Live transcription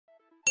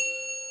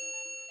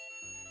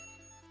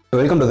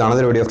Welcome to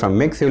another video from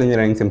Make Civil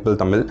Engineering Simple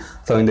Tamil.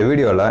 So இந்த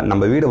வீடியோவில்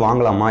நம்ம வீடு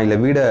வாங்கலாமா இல்லை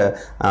வீடை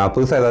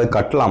புதுசாக ஏதாவது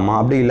கட்டலாமா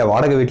அப்படி இல்லை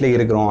வாடகை வீட்டிலே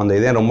இருக்கிறோம் அந்த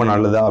இதே ரொம்ப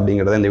நல்லதா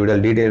அப்படிங்கிறத இந்த வீடியோ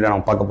டீட்டெயிலாக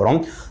நம்ம பார்க்க போகிறோம்.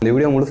 இந்த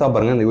வீடியோ முழுசாக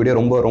பாருங்கள். இந்த வீடியோ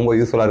ரொம்ப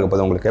யூஸ்ஃபுல்லாக இருக்க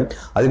போது உங்களுக்கு.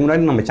 அதுக்கு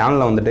முன்னாடி நம்ம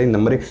சேனலில் வந்துட்டு இந்த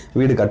மாதிரி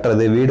வீடு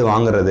கட்டுறது வீடு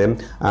வாங்குறது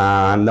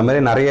இந்த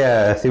மாதிரி நிறைய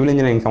சிவில்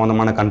இன்ஜினியரிங்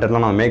சம்மந்தமான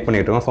கண்டென்ட்லாம் நம்ம மேக்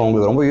பண்ணிட்டு இருக்கோம். ஸோ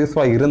உங்களுக்கு ரொம்ப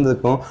யூஸ்ஃபுல்லாக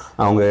இருந்திருக்கும்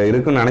அவங்க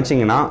இருக்குன்னு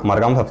நினச்சிங்கன்னா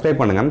மறக்காமல்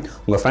சப்ஸ்கிரைப் பண்ணுங்கள்,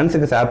 உங்கள்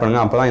ஃப்ரெண்ட்ஸுக்கு ஷேர்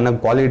பண்ணுங்கள். அப்போ தான் என்ன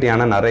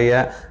குவாலிட்டியான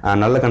நிறைய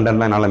நல்ல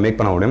கண்டென்ட்லாம் என்னால்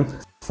மேக் பண்ண முடியும்.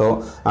 ஸோ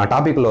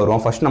டாபிக்கில்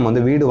வருவோம். ஃபஸ்ட் நம்ம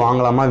வந்து வீடு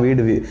வாங்கலாமா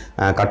வீடு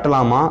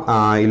கட்டலாமா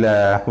இல்லை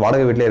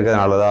வாடகை வீட்டிலே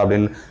இருக்கிறது நல்லதா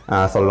அப்படின்னு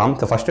சொல்லலாம்.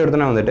 ஸோ ஃபஸ்ட்டு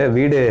எடுத்தோன்னே வந்துட்டு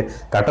வீடு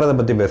கட்டுறதை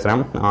பற்றி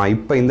பேசுகிறேன்.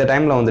 இப்போ இந்த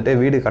டைமில் வந்துட்டு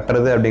வீடு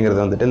கட்டுறது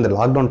அப்படிங்கிறது வந்துட்டு இந்த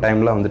லாக்டவுன்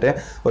டைமில் வந்துட்டு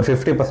ஒரு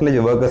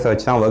 50% ஒர்க்கர்ஸை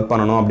வச்சு தான் ஒர்க்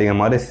பண்ணணும் அப்படிங்கிற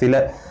மாதிரி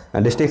சில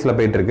டிஸ்ட்ரிக்ஸில்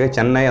போயிட்டுருக்கு.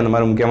 சென்னை அந்த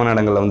மாதிரி முக்கியமான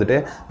இடங்களில் வந்துட்டு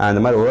இந்த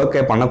மாதிரி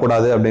ஒர்க்கே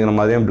பண்ணக்கூடாது அப்படிங்கிற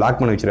மாதிரியும் பிளாக்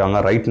பண்ணி வச்சுருக்காங்க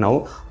ரைட் நவ்.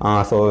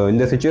 ஸோ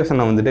இந்த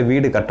சுச்சுவேஷனில் வந்துட்டு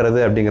வீடு கட்டுறது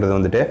அப்படிங்கிறது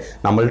வந்துட்டு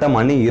நம்மள்ட்ட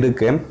மணி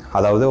இருக்குது,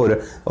 அதாவது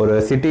ஒரு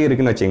சிட்டி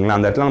இருக்குதுன்னு வச்சிங்களேன்,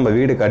 அந்த இடத்துல நம்ம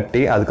வீடு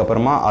கட்டி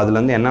அதுக்கப்புறமா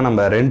அதுலேருந்து என்ன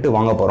நம்ம ரெண்ட்டு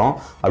வாங்க போகிறோம்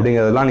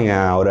அப்படிங்கிறதுலாம்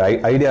நீங்கள் ஒரு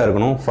ஐடியா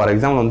இருக்கணும். ஃபார்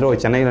எக்ஸாம்பிள் வந்துட்டு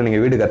ஒரு சென்னையில்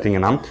நீங்கள் வீடு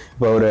கட்டுறீங்கன்னா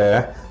இப்போ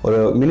ஒரு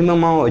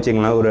மினிமமாக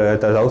வச்சிங்களேன், ஒரு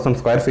 1000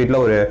 ஸ்கொயர்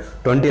ஃபீட்டில் ஒரு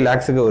 20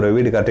 lakhs-க்கு ஒரு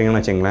வீடு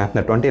கட்டுறீங்கன்னு வச்சிங்களேன்.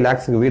 இந்த 20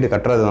 lakhs-க்கு வீடு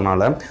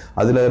கட்டுறதுனால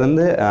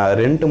அதிலிருந்து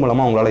ரெண்ட்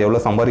மூலமாக உங்களால்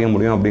எவ்வளோ சம்பாதிக்க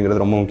முடியும்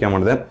அப்படிங்கிறது ரொம்ப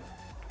முக்கியமானது.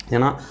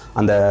 ஏன்னா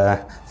அந்த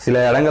சில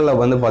இடங்களில்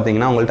வந்து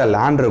பார்த்தீங்கன்னா உங்கள்கிட்ட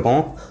லேண்ட்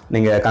இருக்கும்,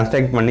 நீங்கள்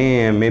கன்ஸ்ட்ரக்ட் பண்ணி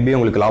மேபி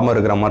உங்களுக்கு லாபம்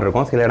இருக்கிற மாதிரி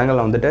இருக்கும். சில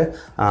இடங்களில் வந்துட்டு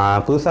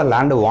புதுசாக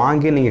லேண்டு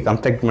வாங்கி நீங்கள்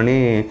கன்ஸ்ட்ரக்ட் பண்ணி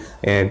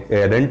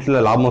ரெண்ட்டில்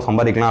லாபம்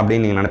சம்பாதிக்கலாம்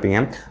அப்படின்னு நீங்கள் நினைப்பீங்க.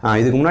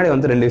 இதுக்கு முன்னாடி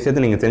வந்து 2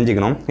 விஷயத்தை நீங்கள்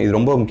தெரிஞ்சுக்கணும். இது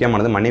ரொம்ப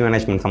முக்கியமானது, மணி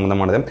மேனேஜ்மெண்ட்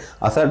சம்மந்தமானது.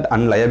 அசட்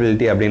அண்ட்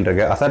லயபிலிட்டி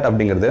அப்படின்றது. அசட்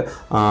அப்படிங்கிறது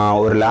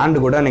ஒரு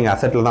லேண்டு கூட நீங்கள்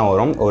அசட்டில் தான்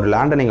வரும். ஒரு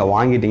லேண்டை நீங்கள்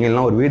வாங்கிட்டீங்க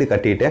இல்லைனா ஒரு வீடு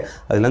கட்டிட்டு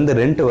அதுலேருந்து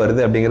ரெண்ட்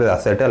வருது அப்படிங்கிறது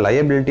அசட்டு.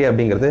 லயபிலிட்டி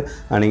அப்படிங்கிறது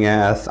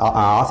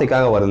நீங்கள்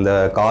ஆசைக்காக வரும் இந்த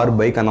கார்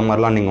பைக் அந்த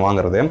மாதிரிலாம் நீங்கள்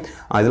வாங்குறது,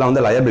 இதெல்லாம்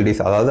வந்து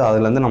லயபிலிட்டிஸ், அதாவது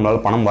அதுலேருந்து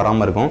நம்மளால் பணம்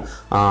வராமல் இருக்கும்.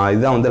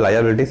 இதுதான் வந்து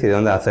லயபிலிட்டிஸ், இது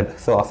வந்து அசட்.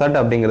 ஸோ அசட்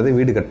அப்படிங்கிறது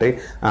வீடு கட்டி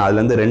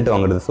அதுலேருந்து ரெண்ட்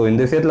வாங்குறது. ஸோ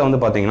இந்த விஷயத்தில் வந்து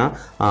பார்த்தீங்கன்னா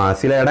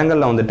சில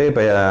இடங்களில் வந்துட்டு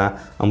இப்போ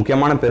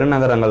முக்கியமான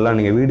பெருநகரங்களில்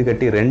நீங்கள் வீடு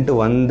கட்டி ரெண்ட்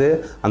வந்து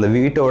அந்த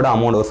வீட்டோட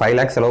அமௌண்ட் ஒரு 5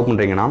 lakhs செலவு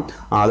பண்ணுறீங்கன்னா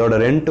அதோட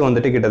ரெண்ட்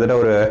வந்துட்டு கிட்டத்தட்ட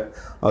ஒரு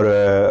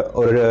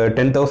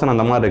 10,000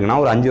 அந்த மாதிரி இருக்குன்னா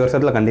ஒரு 5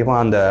 வருஷத்தில்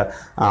கண்டிப்பாக அந்த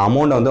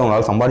அமௌண்ட்டை வந்து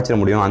உங்களால் சம்பாதிச்சிட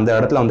முடியும். அந்த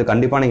இடத்துல வந்து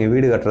கண்டிப்பாக நீங்கள்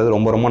வீடு கட்டுறது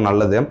ரொம்ப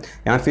நல்லது.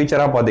 ஏன்னா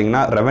ஃபியூச்சராக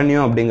பார்த்தீங்கன்னா ரெவென்யூ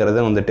அப்படிங்கிறது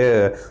வந்துட்டு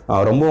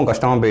ரொம்பவும்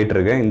கஷ்டமாக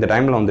போயிட்டுருக்கு. இந்த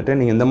டைமில் வந்துட்டு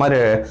நீங்கள் இந்த மாதிரி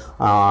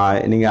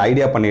நீங்கள்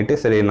ஐடியா பண்ணிவிட்டு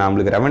சரி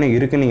நம்மளுக்கு ரெவென்யூ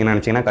இருக்குன்னு நீங்கள்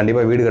நினச்சிங்கன்னா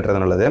கண்டிப்பாக வீடு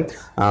கட்டுறது நல்லது.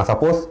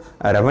 சப்போஸ்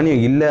ரெவென்யூ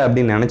இல்லை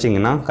அப்படின்னு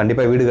நினச்சிங்கன்னா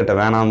கண்டிப்பாக வீடு கட்ட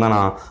வேணாம் தான்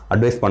நான்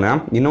அட்வைஸ்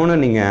பண்ணுவேன். இன்னொன்று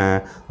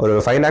நீங்கள் ஒரு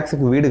 5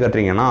 lakhs-க்கு வீடு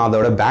கட்டுறீங்கன்னா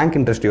அதோட பேங்க்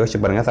இன்ட்ரெஸ்ட்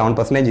யோசிச்சு பாருங்கள்.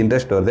 7%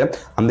 இன்ட்ரெஸ்ட் வருது.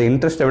 அந்த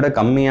இன்ட்ரெஸ்ட்டை விட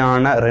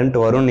கம்மியான ரெண்ட்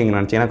வரும்னு நீங்கள்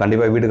நினச்சிங்கன்னா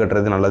கண்டிப்பாக வீடு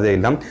கட்டுறது நல்லதே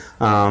இல்லை.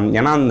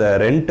 ஏன்னா அந்த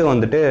ரெண்ட்டு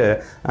வந்துட்டு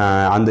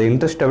அந்த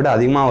இன்ட்ரெஸ்ட்டை விட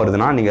அதிகமாக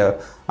வருதுன்னா நீங்கள்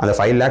அந்த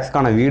 5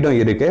 lakhs-க்கான வீடும்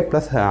இருக்குது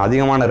ப்ளஸ்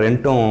அதிகமான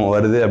ரெண்ட்டும்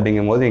வருது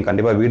அப்படிங்கும்போது நீங்கள்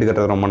கண்டிப்பாக வீடு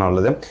கட்டுறது ரொம்ப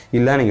நல்லது.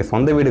 இல்லை நீங்கள்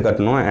சொந்த வீடு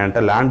கட்டணும்,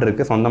 என்கிட்ட லேண்ட்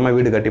இருக்குது, சொந்தமாக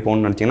வீடு கட்டி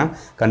போகணும்னு நினச்சிங்கன்னா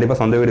கண்டிப்பாக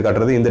சொந்த வீடு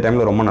கட்டுறது இந்த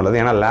டைமில் ரொம்ப நல்லது.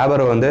 ஏன்னா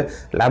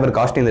லேபர்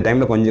காஸ்ட் இந்த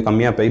டைமில் கொஞ்சம்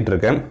கம்மியாக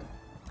போயிட்டுருக்கு.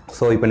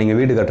 ஸோ இப்போ நீங்கள்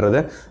வீடு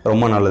கட்டுறது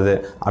ரொம்ப நல்லது.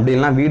 அப்படி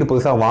இல்லைனா வீடு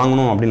புதுசாக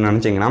வாங்கணும் அப்படின்னு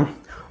நினச்சிங்கன்னா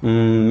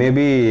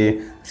மேபி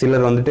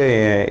சிலர் வந்துட்டு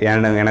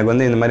எனக்கு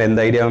வந்து இந்த மாதிரி எந்த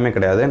ஐடியாவுமே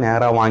கிடையாது,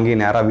 நேராக வாங்கி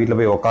நேராக வீட்டில்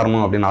போய்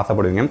உட்காரணும் அப்படின்னு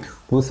ஆசைப்படுவீங்க.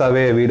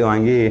 புதுசாகவே வீடு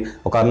வாங்கி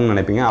உட்காரணும்னு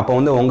நினைப்பீங்க. அப்போ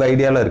வந்து உங்கள்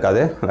ஐடியாவில்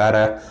இருக்காது,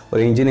 வேறு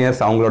ஒரு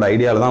இன்ஜினியர்ஸ் அவங்களோட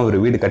ஐடியாவில் தான் ஒரு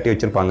வீடு கட்டி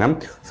வச்சுருப்பாங்க.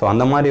 ஸோ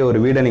அந்த மாதிரி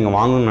ஒரு வீடை நீங்கள்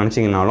வாங்கணும்னு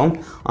நினச்சிங்கனாலும்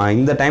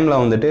இந்த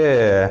டைமில் வந்துட்டு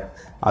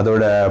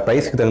அதோட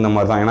ப்ரைஸ்க்கு தகுந்த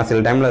மாதிரி தான். ஏன்னா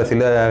சில டைமில்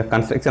சில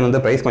கன்ஸ்ட்ரக்ஷன் வந்து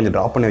ப்ரைஸ் கொஞ்சம்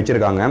ட்ராப் பண்ணி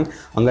வச்சுருக்காங்க,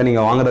 அங்கே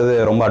நீங்கள் வாங்குறது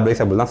ரொம்ப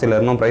அட்வைசபிள் தான்.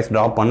 சிலர் இன்னும் ப்ரைஸ்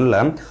ட்ராப்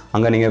பண்ணல,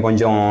 அங்கே நீங்கள்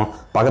கொஞ்சம்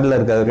பக்கத்தில்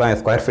இருக்கிறதுக்குலாம்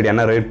ஸ்கொயர் ஃபீட்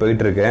என்ன ரேட்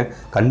போயிட்டுருக்கு,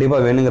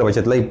 கண்டிப்பாக வேணுங்கிற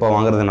பட்சத்தில் இப்போ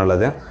வாங்குறது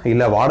நல்லது.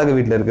 இல்லை வாடகை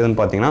வீட்டில் இருக்குதுன்னு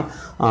பார்த்தீங்கன்னா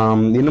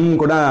இன்னும்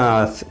கூட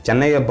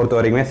சென்னையை பொறுத்த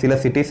வரைக்குமே சில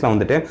சிட்டிஸில்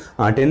வந்துட்டு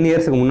 10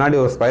 years-க்கு முன்னாடி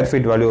ஒரு ஸ்கொயர்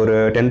ஃபீட் வேல்யூ ஒரு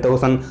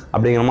 10,000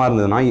 அப்படிங்கிற மாதிரி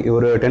இருந்ததுன்னா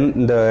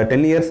இந்த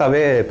 10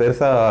 years-ஆகவே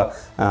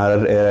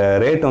பெருசாக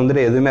ரேட்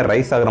வந்துட்டு எதுவுமே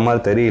ரைஸ் ஆகிற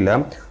மாதிரி தெரியல.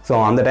 ஸோ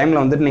அந்த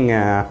டைமில் வந்துட்டு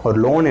நீங்கள் ஒரு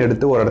லோன்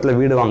எடுத்து ஒரு இடத்துல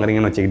வீடு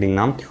வாங்குறீங்கன்னு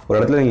வச்சுக்கிட்டிங்கன்னா, ஒரு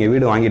இடத்துல நீங்கள்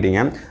வீடு வாங்கிட்டீங்க,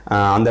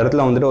 அந்த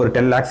இடத்துல வந்துட்டு ஒரு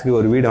 10 lakhs-க்கு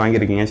ஒரு வீடு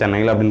வாங்கியிருக்கீங்க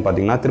சென்னையில் அப்படின்னு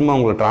பார்த்தீங்கன்னா, திரும்ப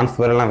உங்களுக்கு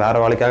ட்ரான்ஸ்ஃபர் எல்லாம்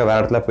வேறு வேலைக்காக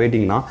வேறு இடத்துல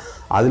போயிட்டீங்கன்னா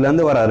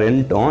அதுலேருந்து வர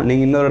ரெண்ட்டும்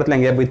நீங்கள் இன்னொரு இடத்துல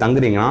எங்கேயா போய்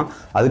தங்குறீங்கன்னா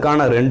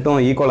அதுக்கான ரெண்ட்டும்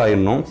ஈக்குவல்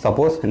ஆகிடணும்.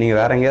 சப்போஸ் நீங்கள்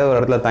வேறு எங்கேயாவது ஒரு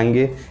இடத்துல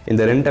தங்கி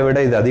இந்த ரெண்ட்டை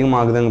விட இது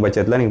அதிகமாகுதுங்க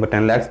பட்சத்தில் நீங்கள் இப்போ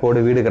 10 lakhs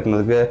போட்டு வீடு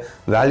கட்டினதுக்கு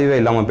வேல்யூவே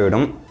இல்லாமல்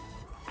போயிடும்.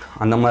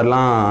 அந்த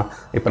மாதிரிலாம்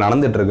இப்போ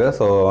நடந்துகிட்ருக்கு.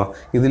 ஸோ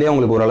இதுலேயே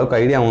உங்களுக்கு ஓரளவுக்கு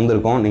ஐடியா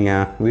வந்திருக்கும்,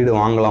 நீங்கள் வீடு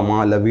வாங்கலாமா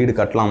இல்லை வீடு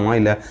கட்டலாமா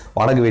இல்லை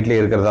வாடகை வீட்டிலே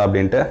இருக்கிறதா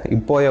அப்படின்ட்டு.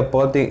 இப்போ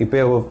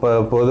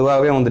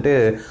பொதுவாகவே வந்துட்டு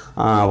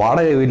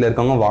வாடகை வீட்டில்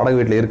இருக்கவங்க வாடகை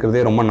வீட்டில்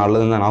இருக்கிறதே ரொம்ப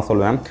நல்லதுன்னு தான் நான்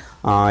சொல்லுவேன்.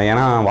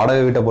 ஏன்னா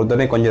வாடகை வீட்டை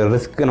பொறுத்தவரை கொஞ்சம்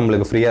ரிஸ்க்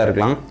நம்மளுக்கு ஃப்ரீயாக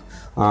இருக்கலாம்.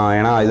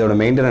 ஏன்னா இதோட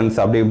மெயின்டெனன்ஸ்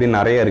அப்படி இப்படின்னு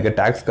நிறைய இருக்குது,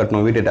 டேக்ஸ்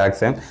கட்டணும், வீட்டு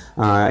டேக்ஸு.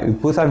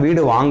 புதுசாக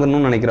வீடு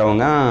வாங்கணும்னு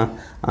நினைக்கிறவங்க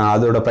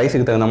அதோட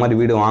ப்ரைஸுக்கு தகுந்த மாதிரி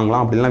வீடு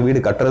வாங்கலாம். அப்படிலாம் வீடு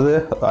கட்டுறது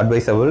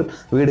அட்வைசபிள்.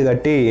 வீடு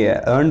கட்டி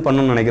ஏர்ன்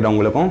பண்ணணும்னு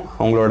நினைக்கிறவங்களுக்கும்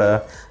உங்களோட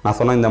நான்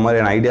சொன்ன இந்த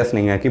மாதிரியான ஐடியாஸ்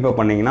நீங்கள் கீப்பப்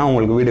பண்ணிங்கன்னா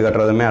உங்களுக்கு வீடு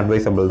கட்டுறதுமே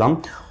அட்வைசபிள் தான்.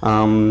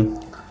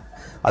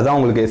 அதான்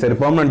உங்களுக்கு சரி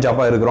பெர்மனன்ட்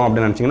ஜாப்பாக இருக்கிறோம்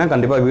அப்படின்னு நினச்சிங்கன்னா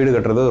கண்டிப்பாக வீடு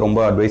கட்டுறது ரொம்ப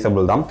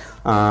அட்வைசபிள் தான்.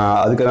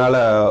 அதுக்குனால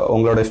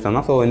உங்களோட இஷ்டம்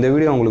தான். ஸோ இந்த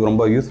வீடியோ உங்களுக்கு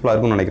ரொம்ப யூஸ்ஃபுல்லாக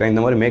இருக்கும்னு நினைக்கிறேன்.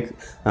 இந்த மாதிரி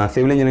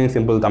சிவில் இன்ஜினியரிங்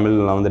சிம்பிள்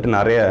தமிழில் வந்துட்டு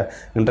நிறைய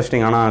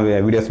இன்ட்ரெஸ்டிங்கான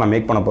வீடியோஸ்லாம்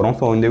மேக் பண்ண போகிறோம்.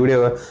 ஸோ இந்த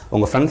வீடியோவை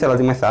உங்கள் ஃப்ரெண்ட்ஸ்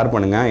எல்லாத்தையுமே ஷேர்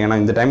பண்ணுங்கள். ஏன்னா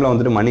இந்த டைமில்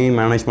வந்துட்டு மணி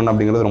மேனேஜ்மெண்ட்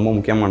அப்படிங்கிறது ரொம்ப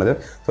முக்கியமானது.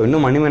 ஸோ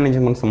இன்னும் மணி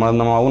மேனேஜ்மெண்ட்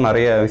சம்மந்தமாகவும்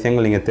நிறைய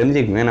விஷயங்கள் நீங்கள்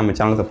தெரிஞ்சுக்கணும் நம்ம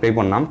சேனல் சப்ஸ்கிரைப்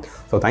பண்ணலாம்.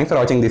 ஸோ தேங்க்ஸ்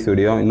ஃபார் வாட்சிங் திஸ்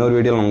வீடியோ. இன்னொரு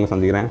வீடியோவில் நான் உங்களுக்கு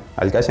சந்திக்கிறேன்.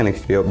 I'll catch you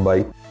next video.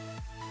 Bye.